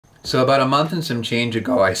So about a month and some change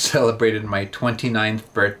ago, I celebrated my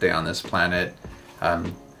 29th birthday on this planet.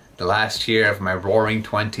 The last year of my roaring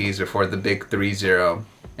 20s before the big 3-0.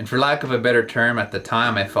 And for lack of a better term, at the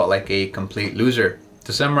time I felt like a complete loser.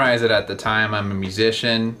 To summarize it, at the time I'm a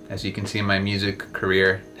musician. As you can see, my music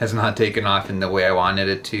career has not taken off in the way I wanted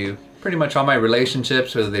it to. Pretty much all my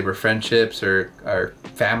relationships, whether they were friendships or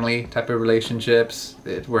family type of relationships,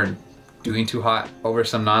 it weren't doing too hot over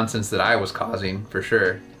some nonsense that I was causing, for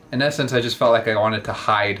sure. In essence, I just felt like I wanted to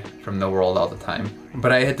hide from the world all the time.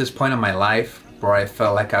 But I hit this point in my life where I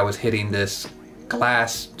felt like I was hitting this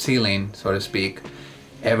glass ceiling, so to speak.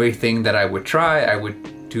 Everything that I would try, I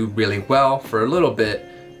would do really well for a little bit,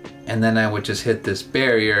 and then I would just hit this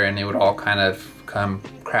barrier and it would all kind of come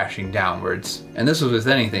crashing downwards. And this was with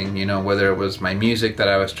anything, you know, whether it was my music that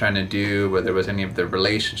I was trying to do, whether it was any of the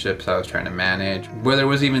relationships I was trying to manage, whether it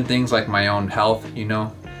was even things like my own health, you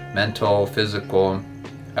know, mental, physical.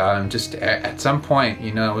 Just at some point,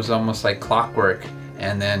 you know, it was almost like clockwork,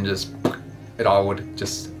 and then just it all would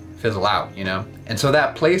just fizzle out, you know. And so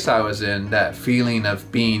that place I was in, that feeling of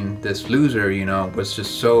being this loser, you know, was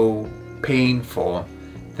just so painful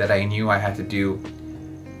that I knew I had to do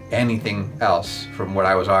anything else from what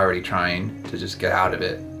I was already trying to just get out of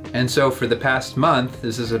it. And so for the past month,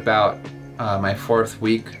 this is about my 4th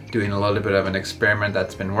week doing a little bit of an experiment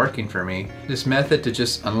that's been working for me. This method to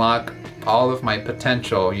just unlock all of my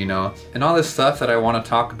potential, you know, and all this stuff that I want to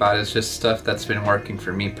talk about is just stuff that's been working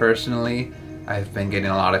for me personally. I've been getting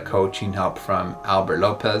a lot of coaching help from Albert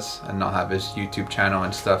Lopez, and I'll have his YouTube channel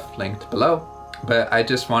and stuff linked below. But I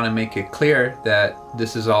just want to make it clear that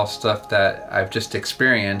this is all stuff that I've just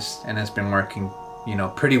experienced and has been working, you know,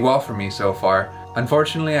 pretty well for me so far.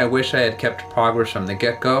 Unfortunately, I wish I had kept progress from the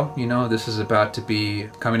get-go. You know, this is about to be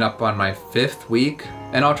coming up on my 5th week,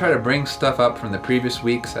 and I'll try to bring stuff up from the previous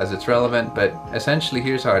weeks as it's relevant, but essentially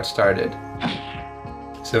here's how it started.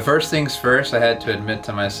 So first things first, I had to admit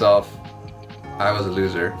to myself I was a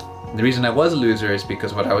loser. The reason I was a loser is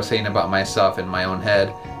because what I was saying about myself in my own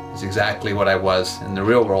head is exactly what I was in the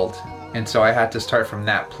real world. And so I had to start from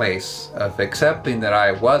that place of accepting that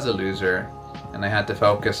I was a loser, and I had to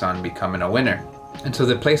focus on becoming a winner. And so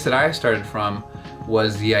the place that I started from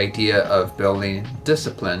was the idea of building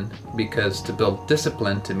discipline, because to build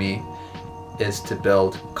discipline to me is to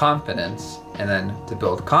build confidence, and then to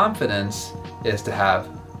build confidence is to have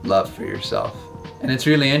love for yourself. And it's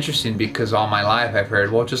really interesting because all my life I've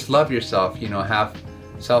heard, well, just love yourself, you know, have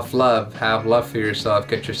self-love, have love for yourself,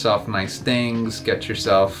 get yourself nice things, get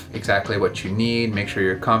yourself exactly what you need, make sure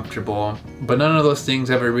you're comfortable. But none of those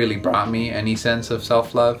things ever really brought me any sense of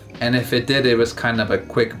self-love. And if it did, it was kind of a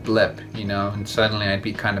quick blip, you know, and suddenly I'd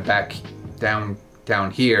be kind of back down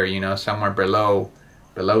here, you know, somewhere below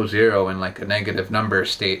zero in like a negative number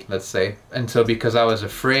state, let's say. And so because I was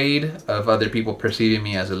afraid of other people perceiving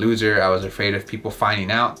me as a loser, I was afraid of people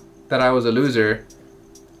finding out that I was a loser,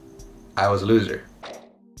 I was a loser.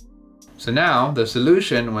 So now the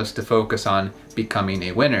solution was to focus on becoming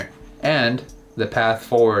a winner. And the path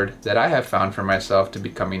forward that I have found for myself to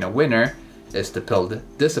becoming a winner is to build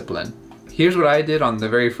discipline. Here's what I did on the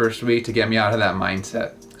very first week to get me out of that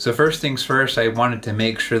mindset. So first things first, I wanted to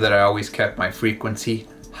make sure that I always kept my frequency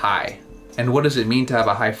high. And what does it mean to have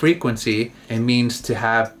a high frequency? It means to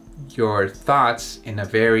have your thoughts in a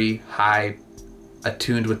very high,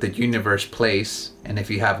 attuned with the universe place. And if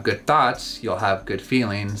you have good thoughts, you'll have good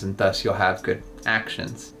feelings, and thus you'll have good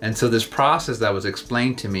actions. And so this process that was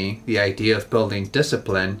explained to me, the idea of building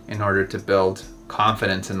discipline in order to build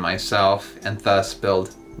confidence in myself and thus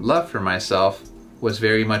build love for myself, was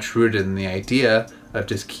very much rooted in the idea of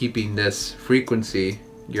just keeping this frequency,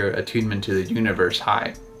 your attunement to the universe,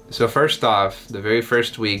 high. So first off, the very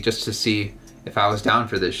first week, just to see if I was down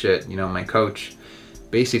for this shit, you know, my coach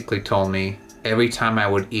basically told me every time I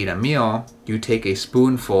would eat a meal, you take a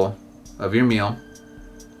spoonful of your meal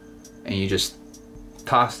and you just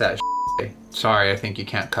toss that shit. Sorry, I think you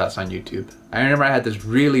can't cuss on YouTube. I remember I had this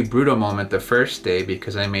really brutal moment the first day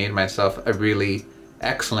because I made myself a really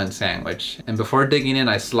excellent sandwich. And before digging in,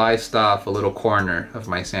 I sliced off a little corner of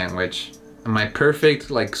my sandwich. And my perfect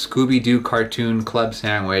like Scooby-Doo cartoon club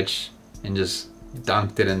sandwich, and just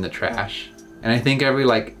dunked it in the trash. And I think every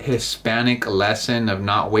like Hispanic lesson of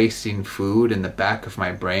not wasting food in the back of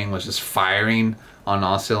my brain was just firing on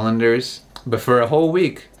all cylinders. But for a whole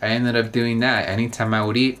week, I ended up doing that. Anytime I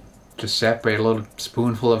would eat, just separate a little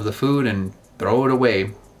spoonful of the food and throw it away.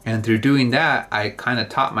 And through doing that, I kind of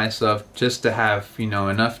taught myself just to have, you know,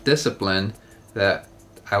 enough discipline that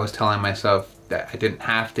I was telling myself that I didn't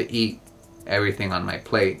have to eat everything on my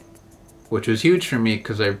plate, which was huge for me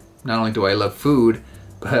because not only do I love food,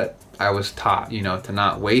 but I was taught, you know, to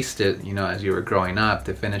not waste it, you know, as you were growing up,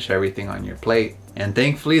 to finish everything on your plate. And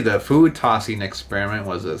thankfully the food tossing experiment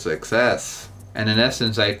was a success. And in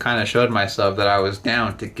essence, I kind of showed myself that I was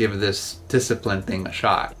down to give this discipline thing a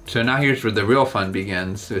shot. So now here's where the real fun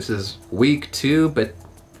begins. This is week 2, but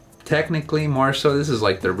technically more so, this is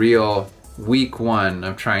like the real week 1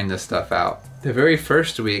 of trying this stuff out. The very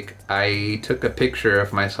first week, I took a picture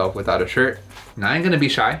of myself without a shirt. Now I ain't gonna be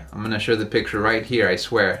shy. I'm gonna show the picture right here, I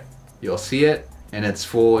swear. You'll see it, and it's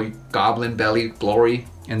full goblin belly glory.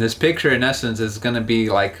 And this picture, in essence, is gonna be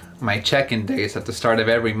like my check-in days at the start of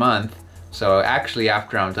every month. So actually,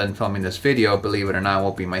 after I'm done filming this video, believe it or not,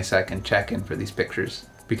 will be my second check-in for these pictures.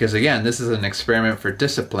 Because again, this is an experiment for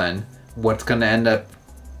discipline. What's gonna end up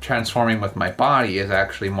transforming with my body is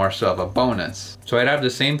actually more so of a bonus. So I'd have the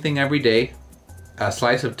same thing every day, a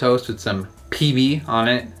slice of toast with some PB on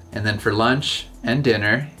it, and then for lunch and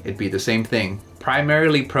dinner, it'd be the same thing.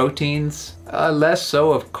 Primarily proteins, less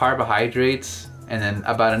so of carbohydrates, and then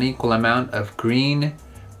about an equal amount of green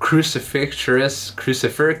cruciferous,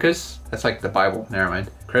 that's like the Bible, never mind.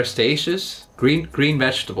 Crustaceous, green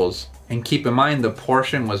vegetables. And keep in mind, the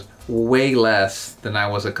portion was way less than I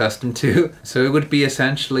was accustomed to. So it would be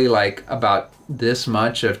essentially like about this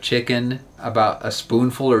much of chicken, about a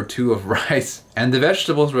spoonful or 2 of rice. And the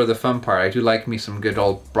vegetables were the fun part. I do like me some good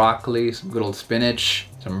old broccoli, some good old spinach,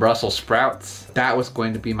 some Brussels sprouts. That was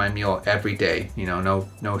going to be my meal every day. You know,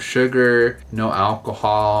 no sugar, no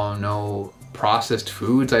alcohol, no processed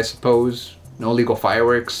foods, I suppose. No illegal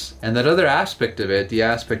fireworks. And that other aspect of it, the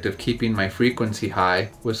aspect of keeping my frequency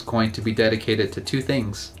high, was going to be dedicated to 2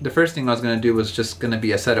 things. The first thing I was going to do was just going to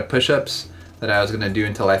be a set of push-ups that I was going to do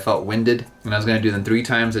until I felt winded. And I was going to do them 3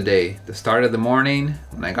 times a day. The start of the morning,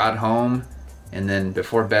 when I got home, and then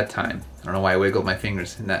before bedtime. I don't know why I wiggled my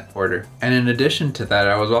fingers in that order. And in addition to that,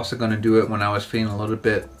 I was also going to do it when I was feeling a little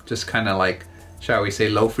bit just kind of like, shall we say,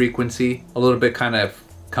 low frequency, a little bit kind of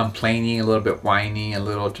complaining, a little bit whiny, a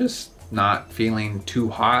little just not feeling too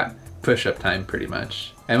hot. Push-up time, pretty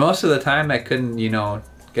much. And most of the time I couldn't, you know,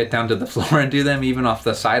 get down to the floor and do them. Even off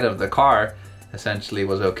the side of the car essentially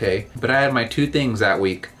was okay. But I had my 2 things that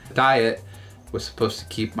week. Diet was supposed to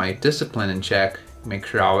keep my discipline in check, make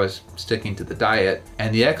sure I was sticking to the diet,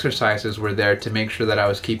 and the exercises were there to make sure that I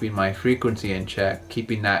was keeping my frequency in check,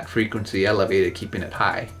 keeping that frequency elevated, keeping it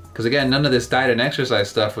high. Because again, none of this diet and exercise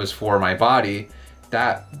stuff was for my body.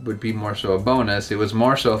 That would be more so a bonus. It was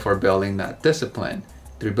more so for building that discipline.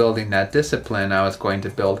 Through building that discipline, I was going to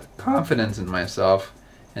build confidence in myself,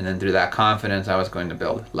 and then through that confidence, I was going to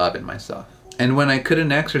build love in myself. And when I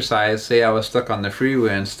couldn't exercise, say I was stuck on the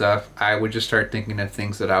freeway and stuff, I would just start thinking of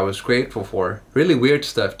things that I was grateful for. Really weird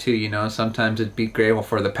stuff too, you know. Sometimes it'd be grateful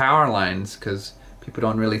for the power lines, because people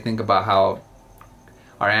don't really think about how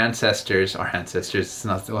our ancestors,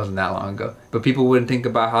 it wasn't that long ago, but people wouldn't think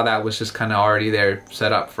about how that was just kind of already there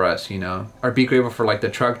set up for us, you know. Or be grateful for like the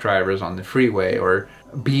truck drivers on the freeway, or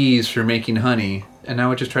bees for making honey. And I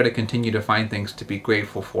would just try to continue to find things to be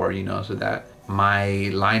grateful for, you know, so that my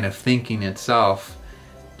line of thinking itself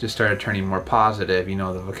just started turning more positive. You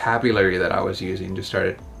know, the vocabulary that I was using just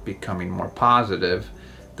started becoming more positive.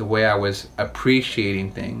 The way I was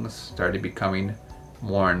appreciating things started becoming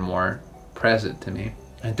more and more present to me.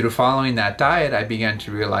 And through following that diet, I began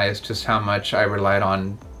to realize just how much I relied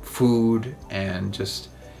on food and just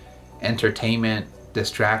entertainment,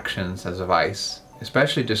 distractions as a vice.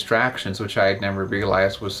 Especially distractions, which I had never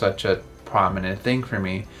realized was such a prominent thing for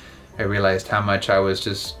me. I realized how much I was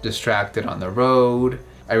just distracted on the road.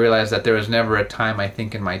 I realized that there was never a time, I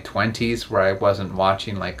think in my 20s, where I wasn't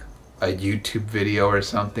watching like a YouTube video or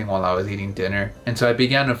something while I was eating dinner. And so I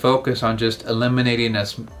began to focus on just eliminating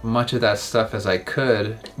as much of that stuff as I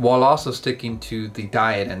could, while also sticking to the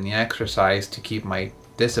diet and the exercise to keep my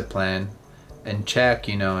discipline in check,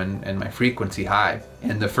 you know, and my frequency high.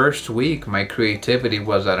 In the first week, my creativity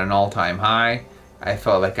was at an all-time high. I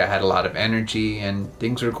felt like I had a lot of energy and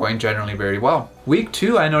things were going generally very well. Week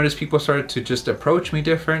 2, I noticed people started to just approach me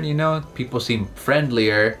different, you know. People seemed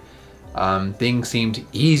friendlier. Things seemed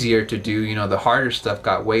easier to do, you know, the harder stuff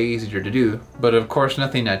got way easier to do. But of course,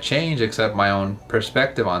 nothing had changed except my own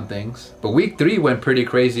perspective on things. But week 3 went pretty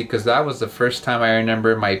crazy, because that was the first time I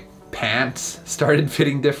remember my pants started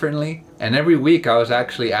fitting differently. And every week I was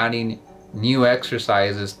actually adding new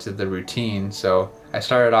exercises to the routine. So I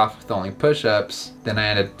started off with only push-ups, then I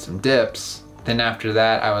added some dips. Then after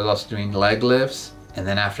that, I was also doing leg lifts, and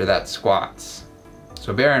then after that, squats.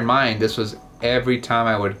 So bear in mind, this was every time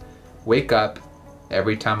I would wake up,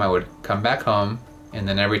 every time I would come back home, and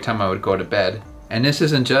then every time I would go to bed. And this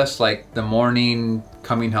isn't just like the morning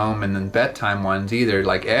coming home and then bedtime ones either.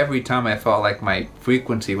 Like every time I felt like my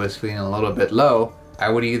frequency was feeling a little bit low, I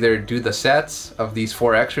would either do the sets of these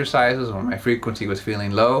 4 exercises when my frequency was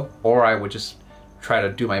feeling low, or I would just try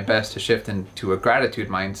to do my best to shift into a gratitude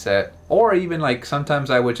mindset. Or even like sometimes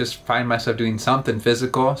I would just find myself doing something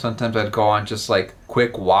physical. Sometimes I'd go on just like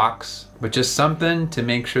quick walks, but just something to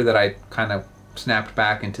make sure that I kind of snapped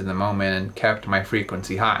back into the moment and kept my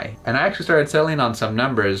frequency high. And I actually started settling on some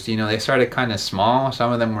numbers. You know, they started kind of small.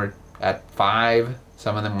 Some of them were at 5,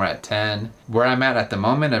 some of them were at 10. Where I'm at the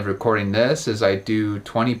moment of recording this is I do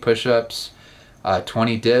 20 push-ups,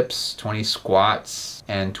 20 dips, 20 squats,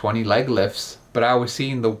 and 20 leg lifts. But I was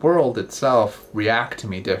seeing the world itself react to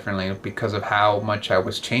me differently because of how much I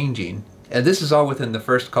was changing. And this is all within the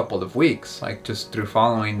first couple of weeks. Like just through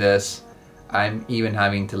following this, I'm even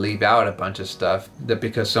having to leave out a bunch of stuff that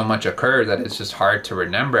because so much occurred that it's just hard to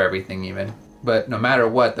remember everything even. But no matter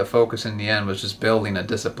what, the focus in the end was just building a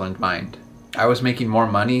disciplined mind. I was making more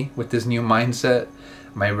money with this new mindset.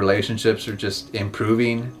 My relationships are just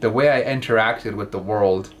improving. The way I interacted with the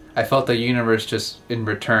world, I felt the universe just in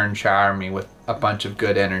return shower me with a bunch of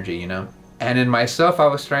good energy, you know? And in myself, I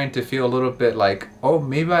was starting to feel a little bit like, oh,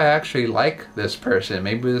 maybe I actually like this person.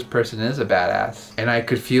 Maybe this person is a badass. And I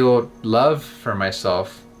could feel love for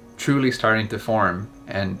myself truly starting to form.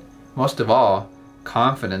 And most of all,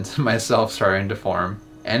 confidence in myself starting to form.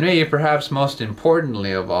 And maybe perhaps most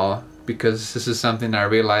importantly of all, because this is something I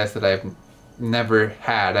realized that I've never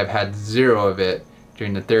had. I've had zero of it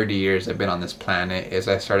during the 30 years I've been on this planet, is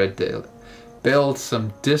I started to build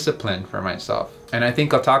some discipline for myself. And I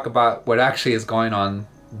think I'll talk about what actually is going on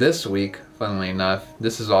this week, funnily enough.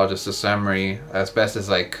 This is all just a summary as best as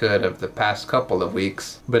I could of the past couple of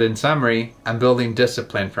weeks. But in summary, I'm building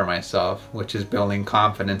discipline for myself, which is building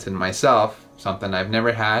confidence in myself, something I've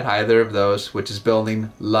never had either of those, which is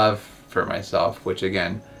building love for myself, which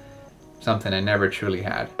again, something I never truly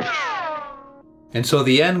had. And so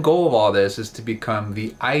the end goal of all this is to become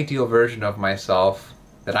the ideal version of myself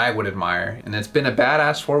that I would admire. And it's been a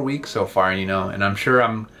badass 4 weeks so far, you know, and I'm sure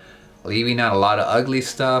I'm leaving out a lot of ugly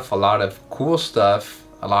stuff, a lot of cool stuff,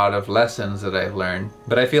 a lot of lessons that I've learned.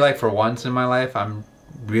 But I feel like for once in my life, I'm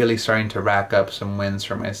really starting to rack up some wins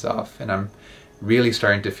for myself, and I'm really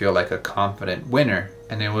starting to feel like a confident winner.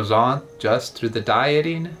 And it was all just through the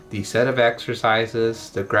dieting, the set of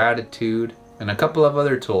exercises, the gratitude, and a couple of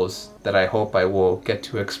other tools that I hope I will get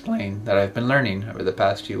to explain that I've been learning over the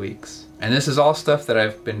past few weeks. And this is all stuff that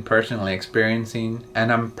I've been personally experiencing,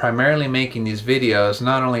 and I'm primarily making these videos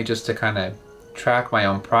not only just to kind of track my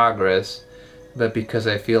own progress, but because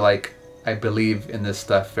I feel like I believe in this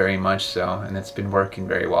stuff very much so, and it's been working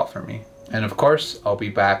very well for me. And of course, I'll be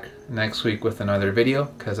back next week with another video,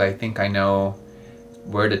 because I think I know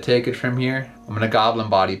where to take it from here. I'm gonna goblin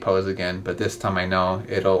body pose again, but this time I know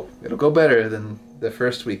it'll go better than the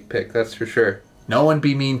first week pick, that's for sure. No one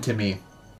be mean to me.